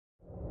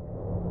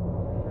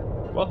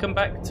Welcome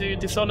back to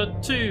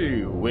Dishonored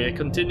 2. We're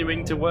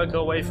continuing to work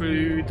our way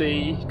through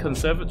the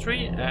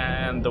Conservatory,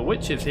 and the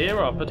witches here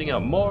are putting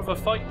up more of a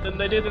fight than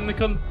they did in the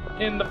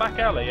back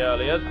alley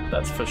earlier,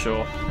 that's for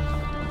sure.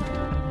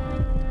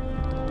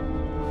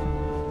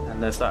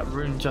 And there's that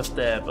rune just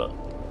there, but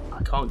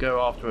I can't go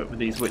after it with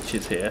these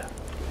witches here.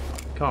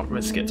 Can't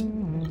risk it.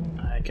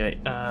 Okay,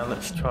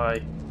 let's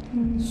try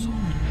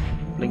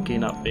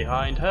linking up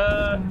behind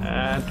her,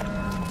 and...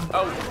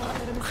 oh!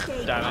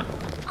 Damn it.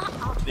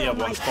 The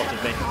other one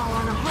spotted me.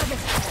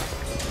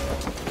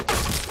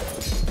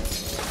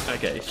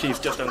 Okay, she's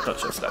just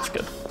unconscious, that's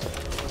good.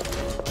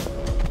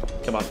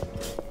 Come on.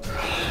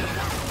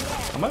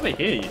 I'm over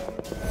here, you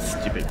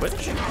stupid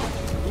witch.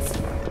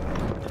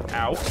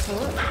 Ow.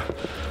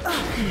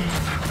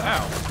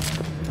 Ow.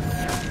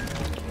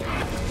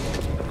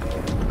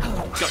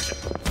 Gotcha.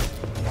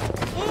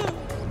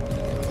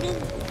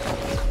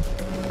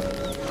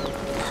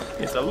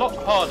 It's a lot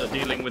harder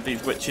dealing with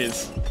these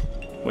witches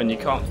when you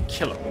can't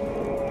kill them.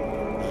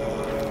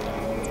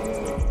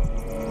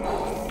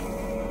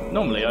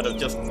 Normally I'd have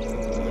just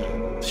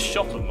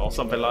shot them or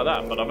something like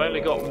that, but I've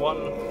only got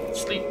one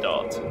sleep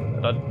dart,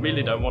 and I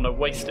really don't want to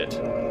waste it.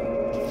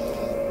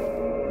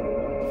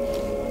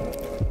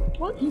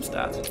 What is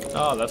that?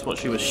 Ah, that's what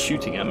she was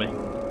shooting at me.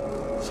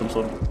 Some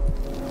sort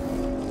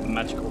of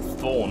magical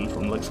thorn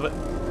from the looks of it.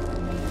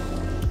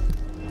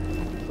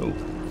 Oh,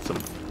 some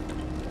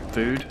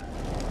food.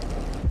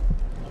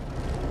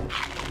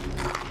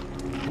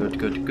 Good,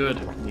 good,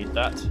 good. Need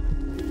that.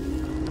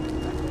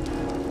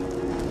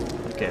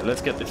 Okay,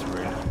 let's get this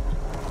rune.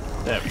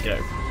 There we go.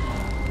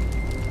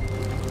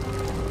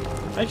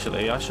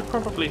 Actually, I should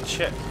probably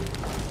check.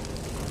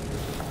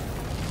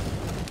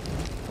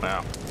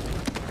 Wow.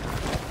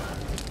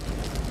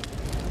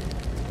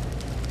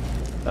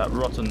 That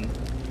rotten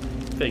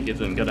fig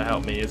isn't going to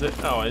help me, is it?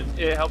 Oh,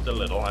 it helped a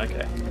little,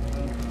 okay.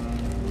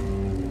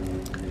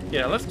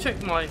 Yeah, let's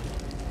check my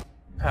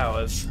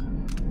powers.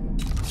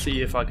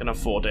 See if I can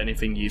afford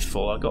anything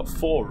useful. I got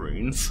 4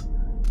 runes.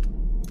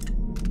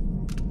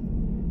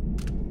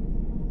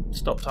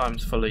 Stop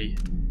time's fully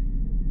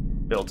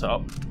built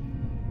up.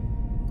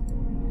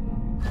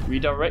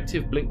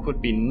 Redirective blink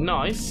would be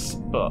nice,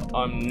 but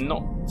I'm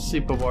not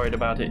super worried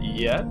about it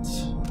yet.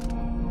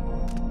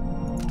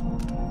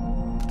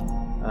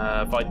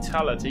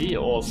 Vitality,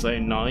 also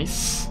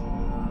nice.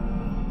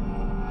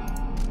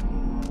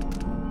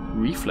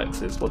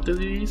 Reflexes, what do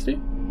these do?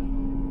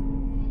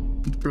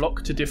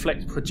 Block to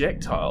deflect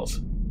projectiles.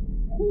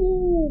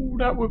 Ooh,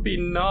 that would be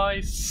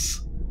nice.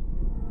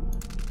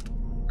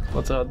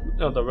 What are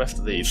the rest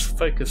of these?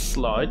 Focus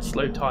slide,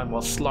 slow time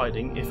while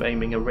sliding if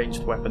aiming a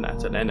ranged weapon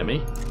at an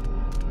enemy.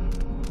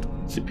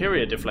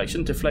 Superior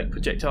deflection, deflect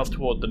projectiles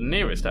toward the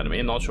nearest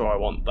enemy. Not sure I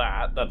want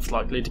that, that's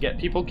likely to get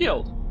people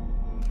killed.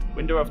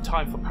 Window of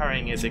time for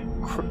parrying is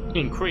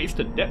increased,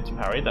 adept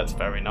parry, that's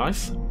very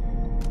nice.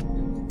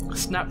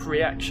 Snap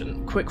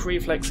reaction, quick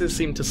reflexes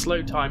seem to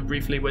slow time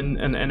briefly when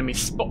an enemy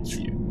spots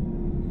you.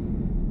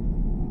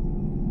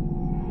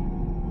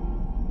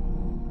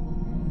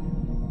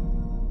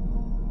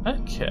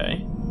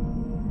 Okay.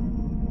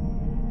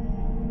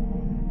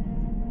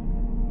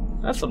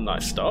 That's some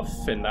nice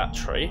stuff in that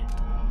tree.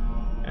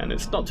 And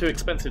it's not too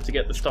expensive to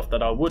get the stuff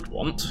that I would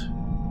want.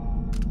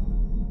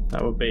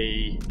 That would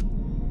be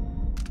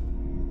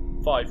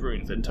 5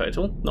 runes in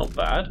total, not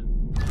bad.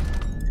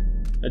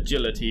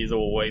 Agility is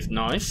always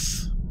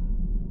nice.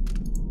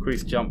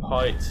 Increased jump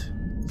height,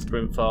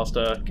 sprint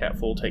faster,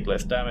 catfall, take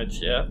less damage,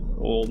 yeah,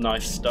 all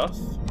nice stuff.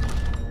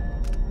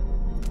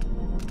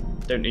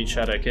 Don't need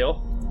shadow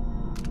kill.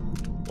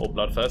 Or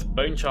bloodthirst.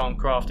 Bonecharm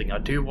Crafting, I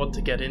do want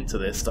to get into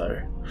this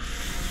though.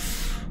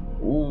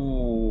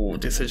 Ooh,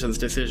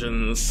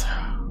 decisions.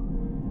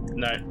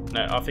 No,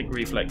 I think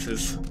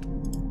reflexes.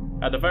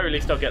 At the very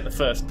least I'll get the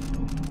first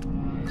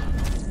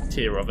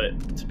tier of it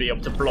to be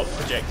able to block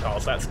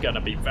projectiles. That's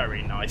gonna be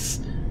very nice.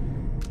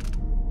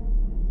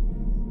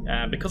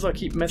 And because I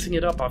keep messing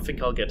it up, I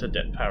think I'll get a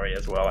death parry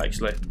as well,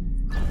 actually.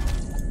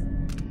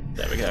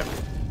 There we go.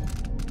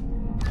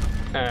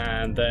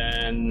 And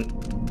then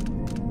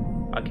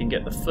I can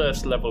get the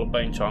first level of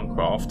Bonecharm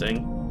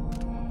Crafting,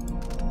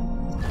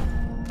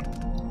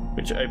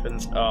 which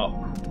opens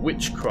up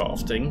Witch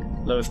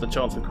Crafting, lowers the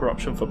chance of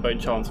corruption for bone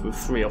charms with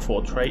 3 or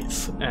 4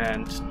 traits,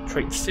 and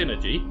Trait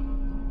Synergy.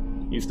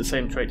 Use the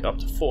same trait up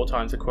to 4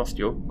 times across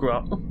your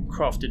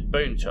crafted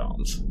bone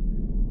charms.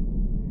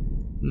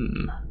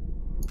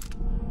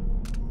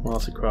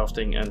 Master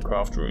crafting and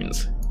craft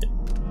runes.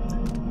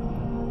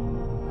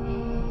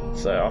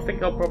 So I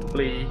think I'll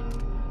probably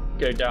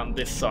go down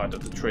this side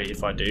of the tree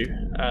if I do.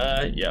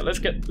 Yeah, let's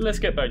get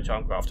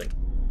Bonecharm Crafting.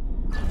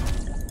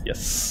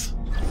 Yes.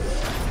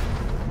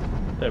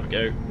 There we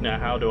go. Now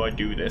how do I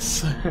do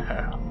this?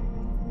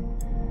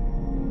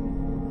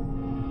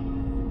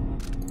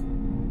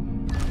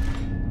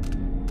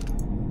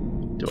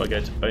 Do I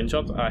go to bone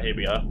charms? Ah, here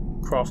we are.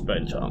 Craft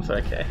bone charms,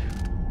 okay.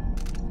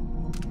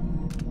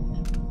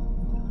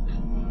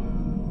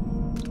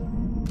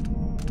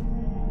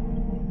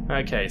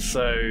 Okay,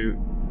 so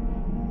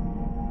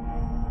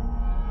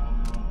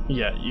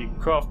Yeah, you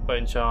craft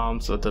bone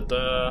charms. You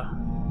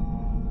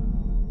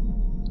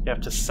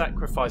have to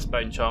sacrifice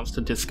bone charms to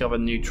discover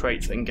new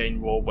traits and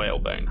gain raw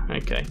whalebone.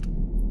 Okay.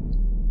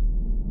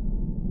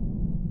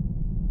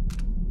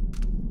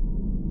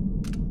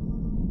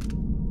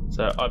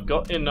 So I've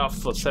got enough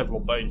for several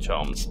bone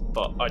charms,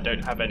 but I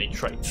don't have any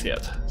traits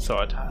yet. So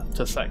I'd have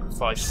to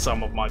sacrifice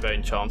some of my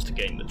bone charms to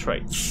gain the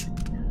traits.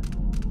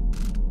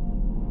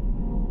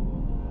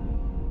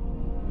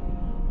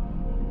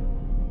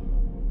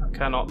 I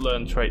cannot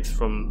learn traits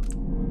from...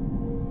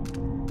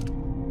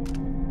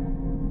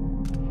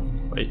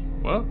 Wait,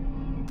 what?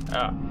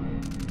 Ah.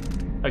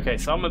 Okay,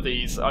 some of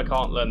these I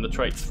can't learn the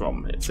traits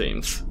from, it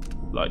seems.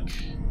 Like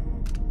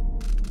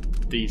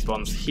these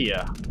ones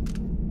here.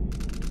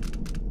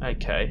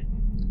 Okay.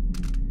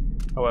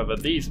 However,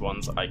 these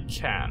ones I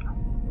can.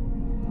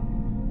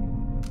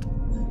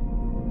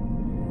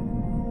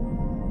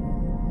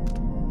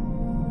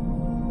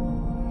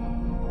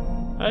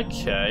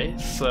 Okay,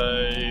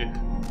 so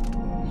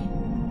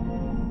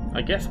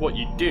I guess what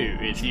you do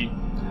is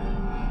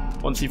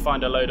once you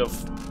find a load of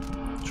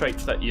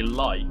traits that you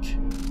like,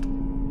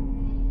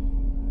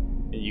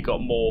 and you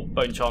got more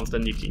bone charms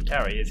than you can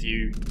carry, is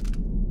you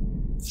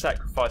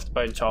sacrifice the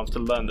bone charms to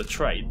learn the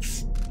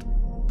traits,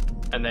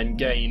 and then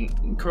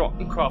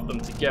craft them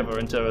together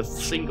into a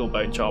single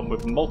bone charm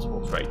with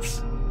multiple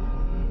traits.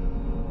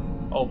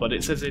 Oh, but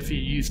it says if you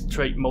use the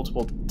trait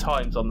multiple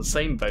times on the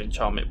same bone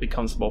charm, it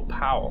becomes more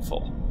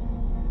powerful.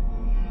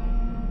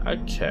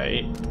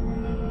 Okay.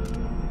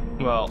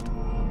 Well.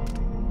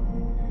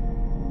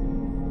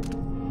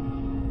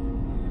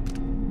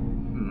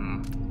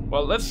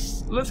 Well,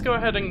 let's go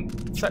ahead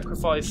and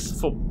sacrifice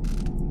for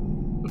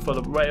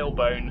the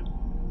railbone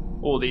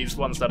all these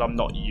ones that I'm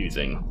not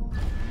using.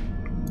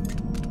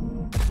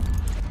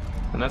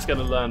 And that's going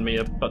to learn me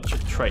a bunch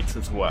of traits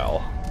as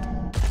well.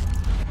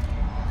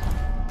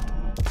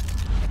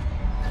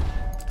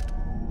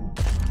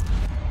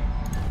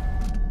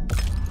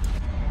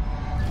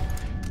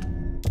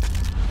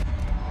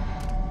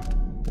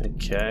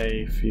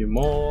 Okay, a few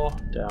more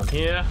down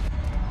here.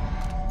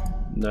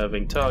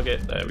 Nerving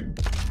target, there we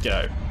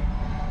go.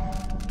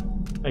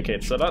 Okay,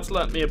 so that's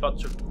learnt me a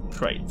bunch of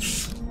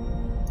traits.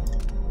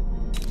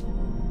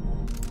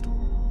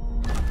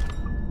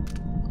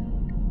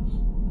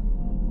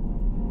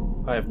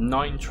 I have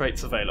 9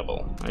 traits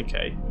available.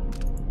 Okay.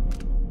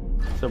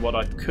 So what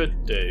I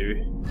could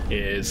do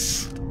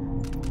is...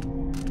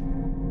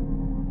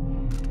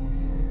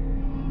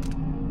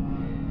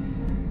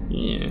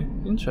 Yeah,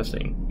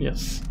 interesting.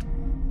 Yes.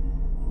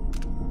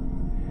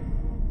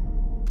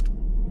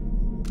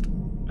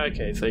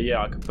 Okay, so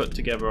yeah, I could put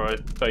together a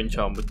bone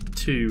charm with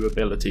 2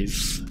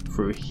 abilities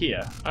through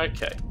here.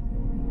 Okay.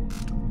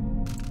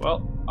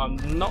 Well, I'm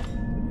not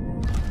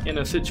in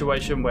a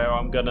situation where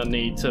I'm gonna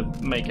need to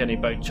make any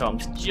bone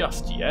charms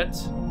just yet,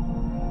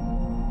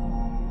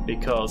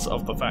 because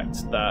of the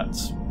fact that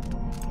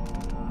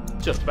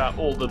just about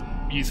all the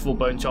useful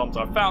bone charms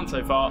I've found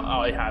so far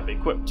I have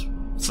equipped.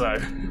 So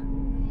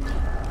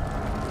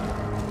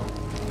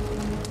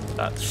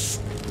that's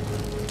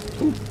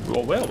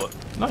raw whalebone.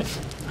 Nice.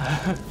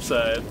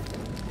 So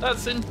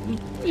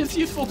it's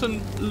useful to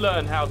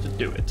learn how to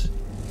do it.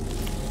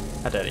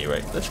 At any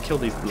rate, let's kill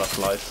these blood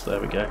flies. There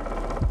we go.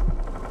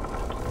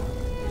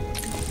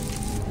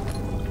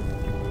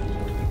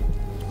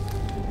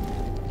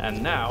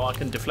 And now I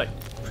can deflect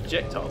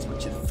projectiles,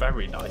 which is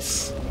very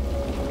nice.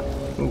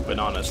 Ooh,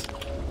 bananas.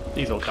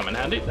 These all come in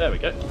handy. There we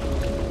go.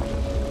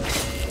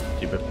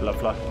 Stupid blood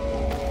fly.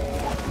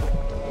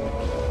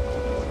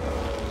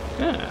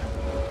 Yeah.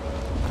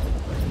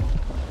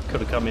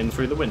 Could have come in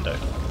through the window.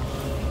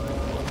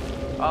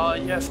 Ah,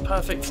 yes,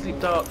 perfect sleep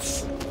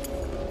darts.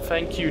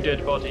 Thank you,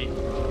 dead body.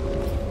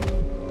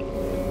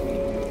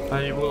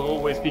 I will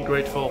always be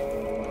grateful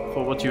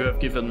for what you have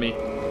given me.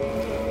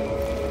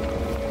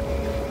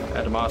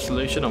 Adamar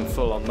solution, I'm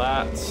full on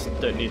that.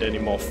 Don't need any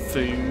more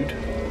food.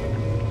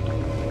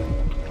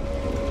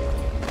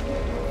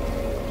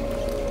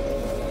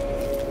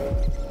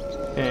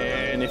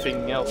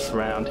 Anything else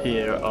around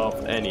here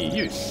of any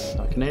use?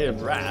 I can hear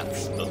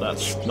rats, but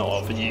that's not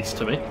of use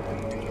to me.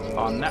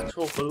 Are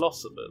natural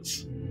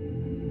philosophers.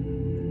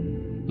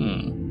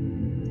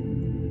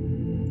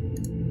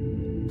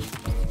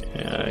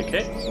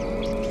 Okay.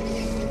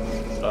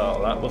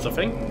 Well, that was a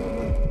thing.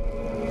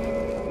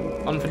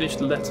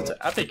 Unfinished letter to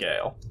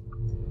Abigail.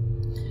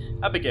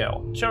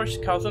 Abigail,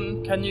 cherished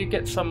cousin, can you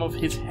get some of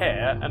his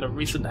hair and a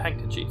recent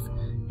handkerchief?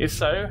 If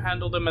so,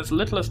 handle them as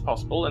little as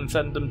possible and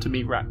send them to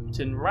me wrapped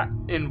in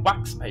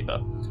wax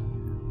paper.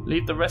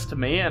 Leave the rest to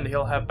me and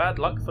he'll have bad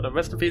luck for the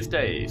rest of his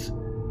days.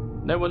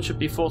 No one should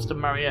be forced to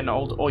marry an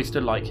old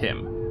oyster like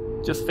him.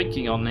 Just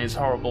thinking on his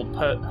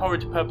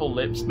horrid purple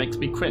lips makes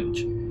me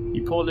cringe.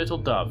 You poor little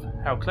dove.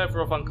 How clever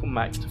of Uncle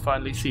Max to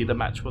finally see the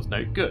match was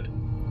no good.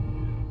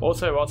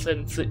 Also, I'll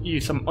send you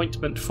some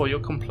ointment for your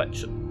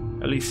complexion.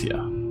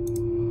 Alicia.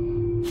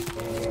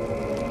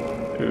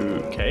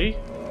 Okay.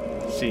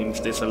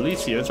 Seems this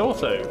Alicia is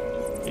also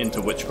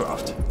into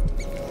witchcraft.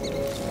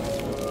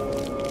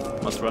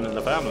 Must run in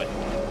the family.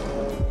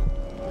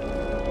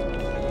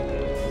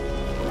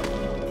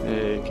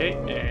 Okay,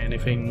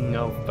 anything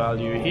of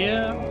value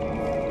here?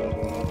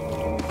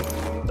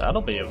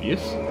 That'll be of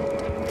use.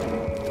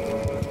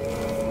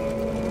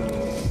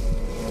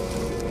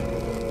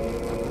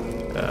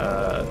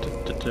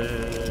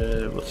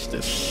 What's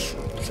this?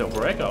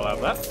 Silver egg, I'll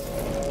have that.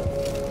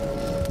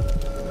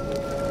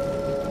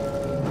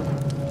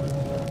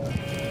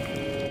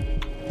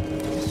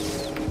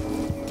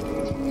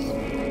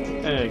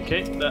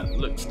 Okay, that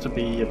looks to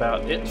be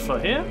about it for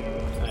here.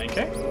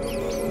 Okay.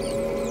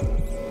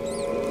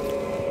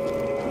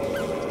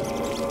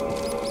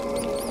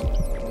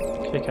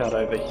 Check out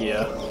over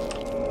here.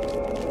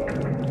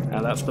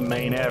 Now that's the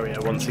main area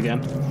once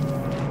again.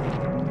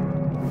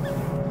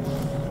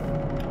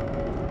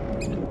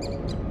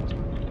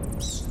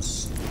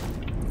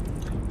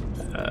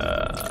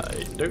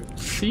 I don't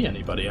see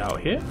anybody out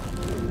here.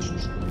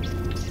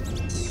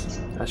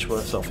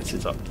 Ashworth's office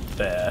is up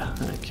there.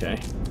 Okay.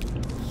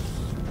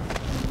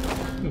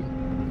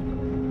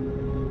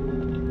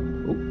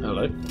 Oh,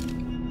 hello.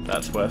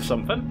 That's worth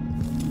something.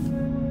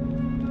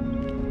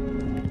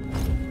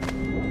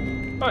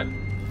 Right.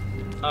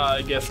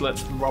 I guess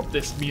let's rob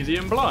this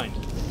museum blind.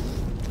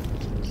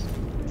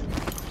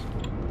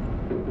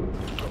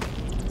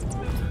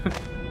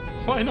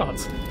 Why not?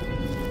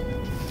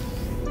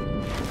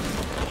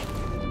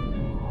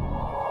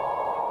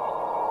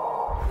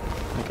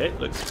 Okay,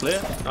 looks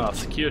clear. Ah,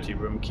 security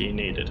room key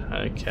needed.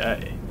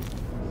 Okay.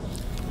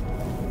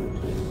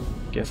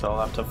 Guess I'll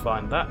have to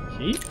find that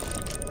key.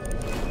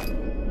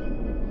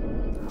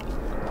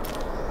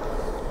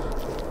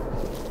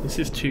 This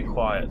is too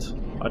quiet.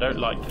 I don't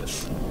like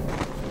this.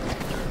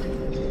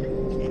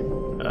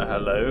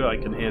 Hello, I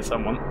can hear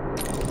someone.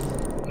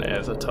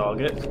 There's a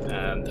target,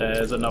 and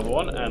there's another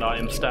one, and I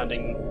am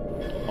standing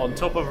on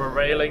top of a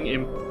railing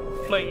in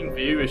plain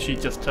view as she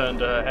just turned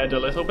her head a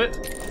little bit.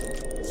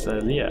 So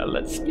yeah,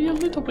 let's be a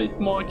little bit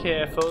more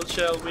careful,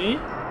 shall we?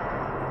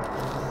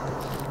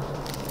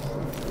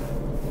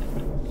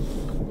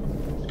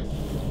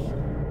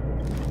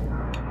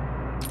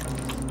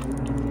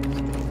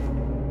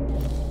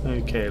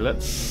 Okay,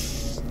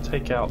 let's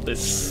take out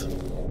this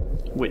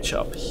witch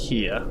up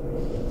here.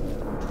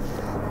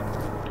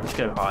 Let's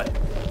go high.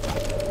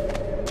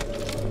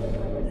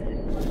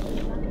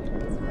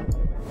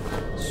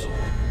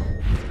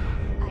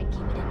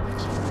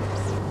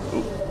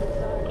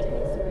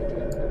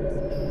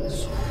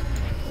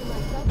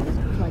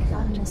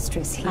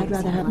 I'd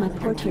rather have my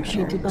portrait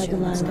painted by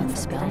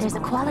Delilah. There's a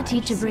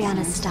quality to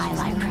Brianna's style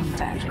I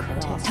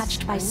prefer.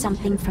 Touched by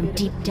something from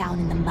deep down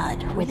in the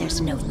mud where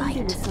there's no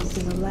light.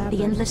 The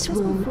endless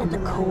womb and the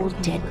cold,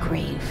 dead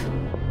grave.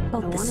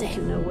 Both the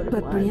same.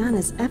 But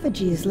Brianna's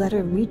effigies let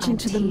her reach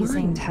into the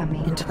mind,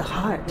 into the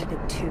heart.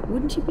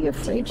 Wouldn't you be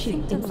afraid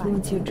she'd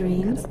influence your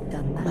dreams?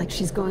 Like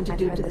she's going to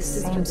do to the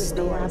sisters of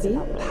the Abbey?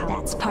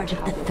 That's part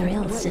of the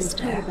thrill,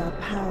 sister. What you about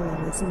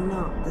Paolo is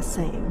not the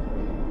same.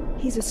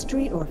 He's a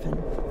street orphan,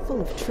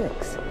 full of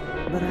tricks.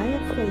 But I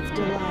have faith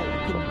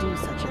Delilah could do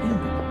such a thing.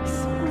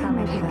 Come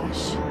and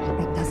hush.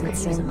 It doesn't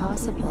seem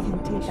possible.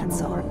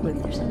 That's all.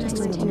 Just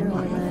like dear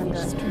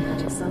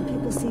Orlando. Some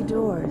people see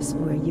doors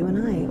where you and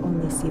I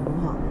only see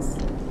walls.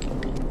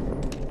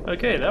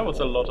 Okay, that was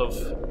a lot of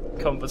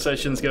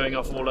conversations going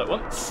off all at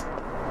once.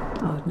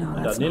 Oh no,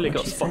 And that's I nearly not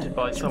what got she spotted said.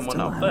 by someone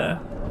up there.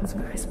 It's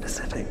very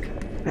specific.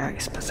 Very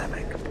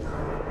specific.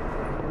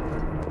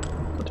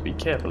 Got to be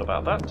careful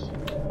about that.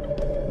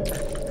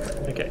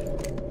 Okay.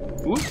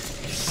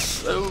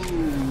 Whoops. Oh,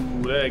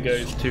 there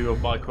goes two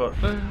of my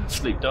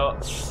sleep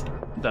darts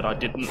that I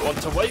didn't want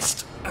to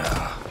waste.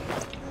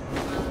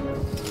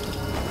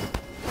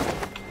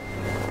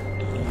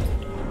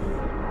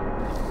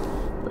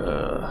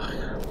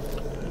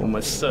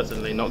 Almost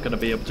certainly not going to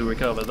be able to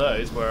recover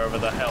those wherever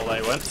the hell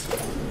they went.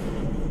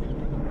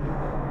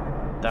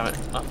 Damn it,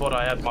 I thought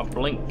I had my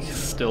blink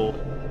still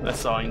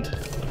assigned.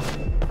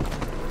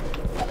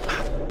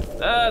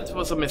 That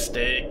was a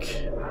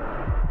mistake.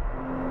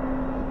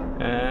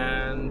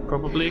 And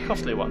probably a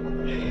costly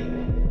one.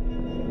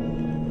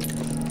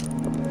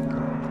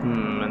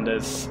 And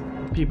there's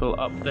people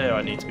up there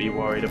I need to be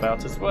worried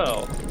about as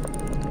well.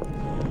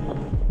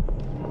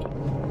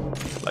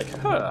 Like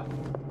her.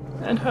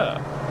 And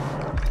her.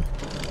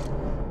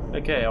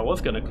 Okay, I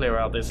was going to clear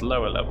out this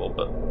lower level,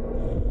 but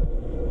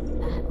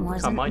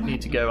I might need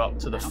to go up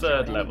to the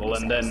third level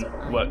and then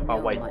work my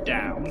way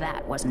down.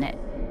 That wasn't it.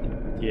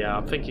 Yeah,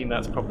 I'm thinking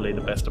that's probably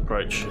the best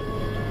approach.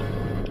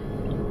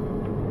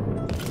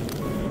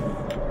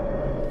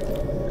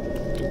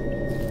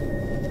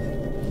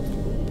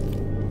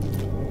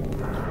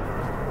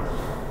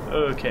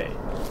 Okay.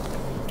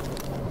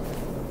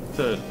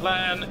 Third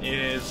plan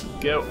is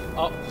go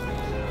up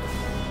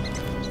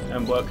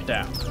and work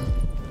down.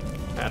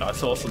 And I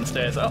saw some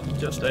stairs up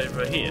just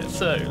over here,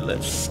 so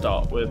let's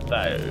start with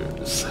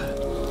those.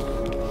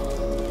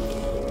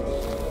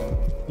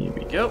 Here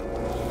we go.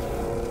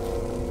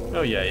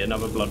 Oh yeah,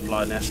 another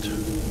bloodfly nest.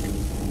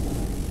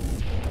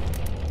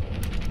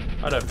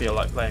 I don't feel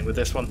like playing with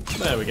this one.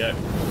 There we go.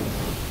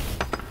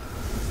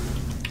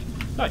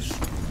 Nice.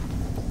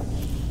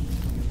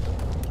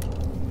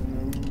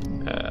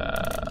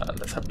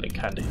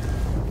 handy.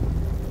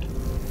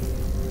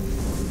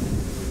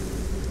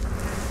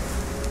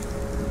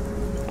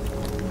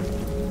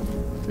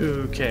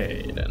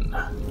 Okay then.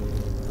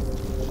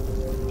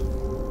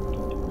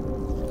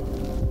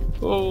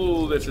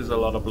 Oh, this is a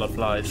lot of blood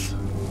flies.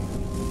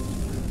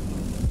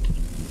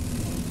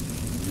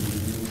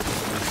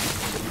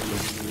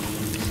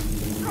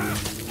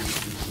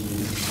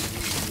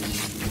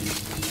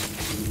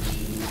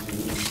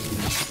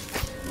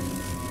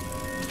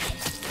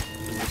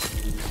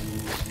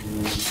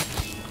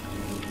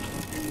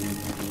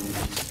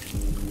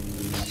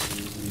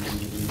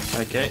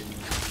 Okay,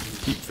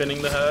 keep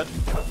thinning the herd.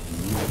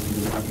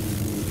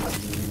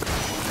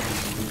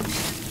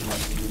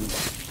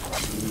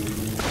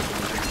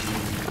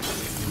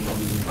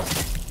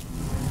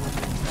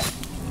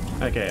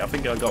 Okay, I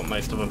think I got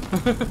most of them.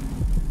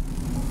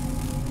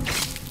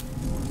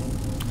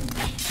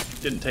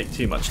 Didn't take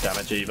too much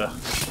damage either.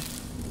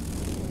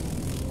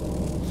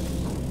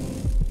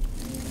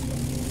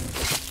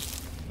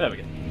 There we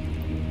go.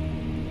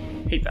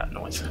 Hate that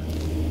noise.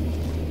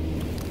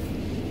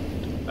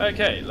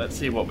 Okay, let's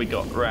see what we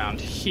got around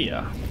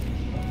here.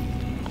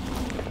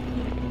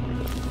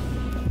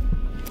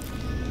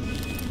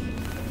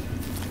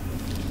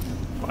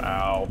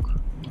 Wow.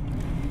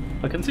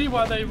 I can see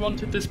why they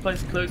wanted this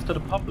place closed to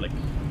the public.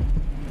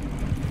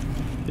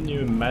 Can you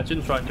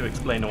imagine trying to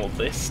explain all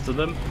this to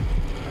them?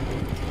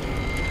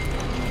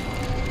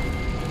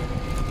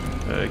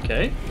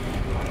 Okay.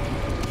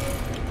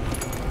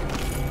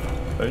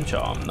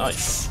 Bonecharm,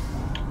 nice.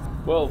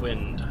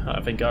 Whirlwind, I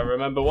think I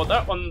remember what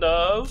that one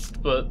does,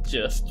 but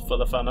just for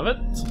the fun of it.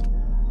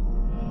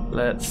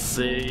 Let's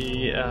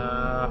see,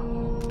 I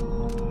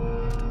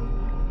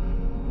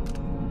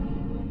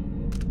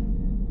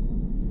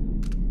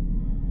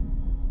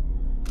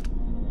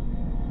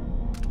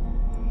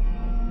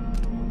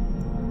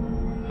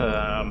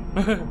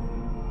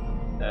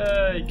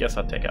guess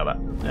I'd take out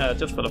that.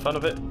 Just for the fun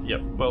of it.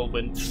 Yep,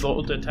 Whirlwind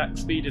sword attack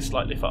speed is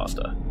slightly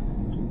faster.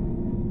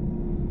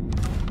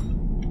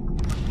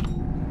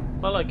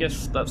 Well, I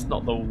guess that's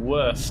not the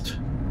worst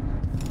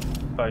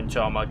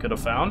Bonecharm I could have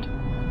found.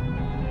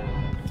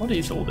 What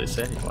is all this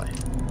anyway?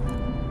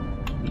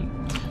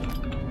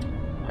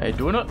 I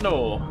do not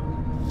know.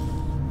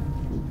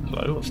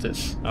 Hello, what's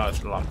this? Oh,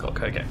 it's an alarm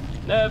clock. Okay,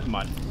 never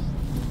mind.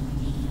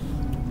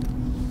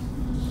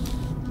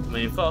 I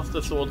mean,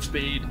 faster sword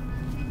speed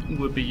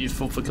would be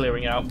useful for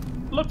clearing out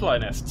bloodfly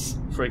nests,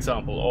 for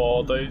example,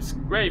 or those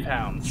grave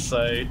hounds.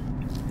 So,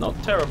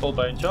 not terrible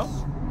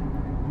Bonecharm.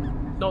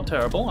 Not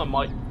terrible. I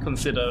might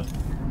consider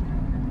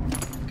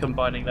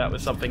combining that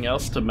with something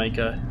else to make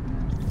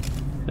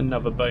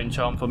another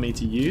Bonecharm for me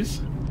to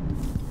use.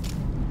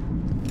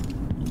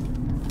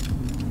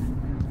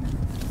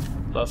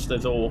 Plus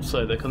there's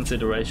also the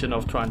consideration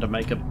of trying to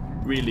make a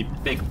really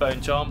big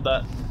Bonecharm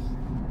that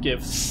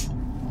gives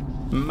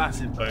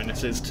massive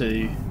bonuses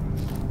to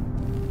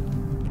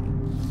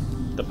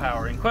the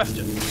power in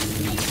question.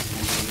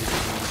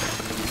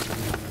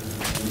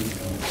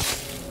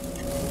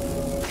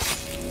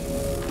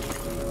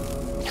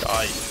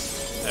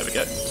 There we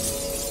go.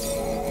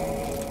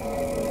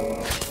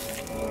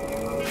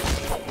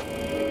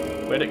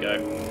 Where'd it go?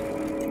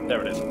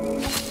 There it is.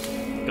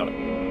 Got it.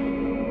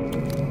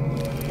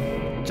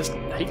 Just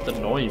hate the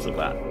noise of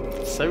that.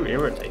 It's so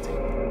irritating.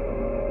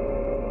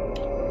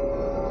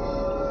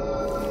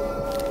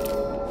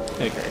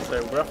 Okay,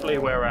 so roughly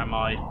where am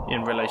I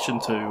in relation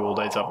to all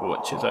those other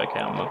witches? Okay,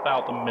 I'm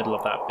about the middle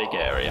of that big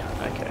area.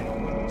 Okay.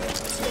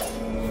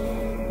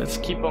 Let's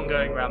keep on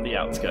going around the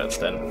outskirts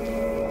then.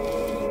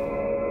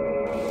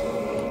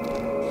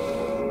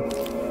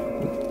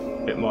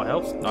 Bit more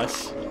health,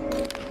 nice.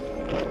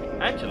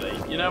 Actually,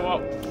 you know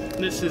what?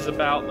 This is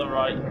about the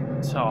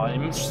right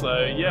time,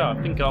 so yeah, I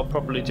think I'll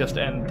probably just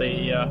end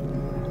the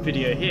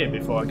video here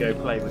before I go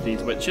play with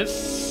these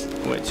witches,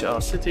 which are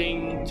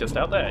sitting just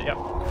out there, yep.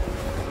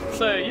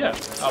 So yeah,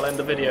 I'll end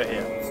the video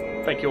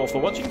here. Thank you all for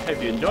watching,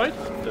 hope you enjoyed.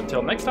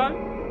 Until next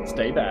time,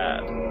 stay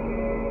bad.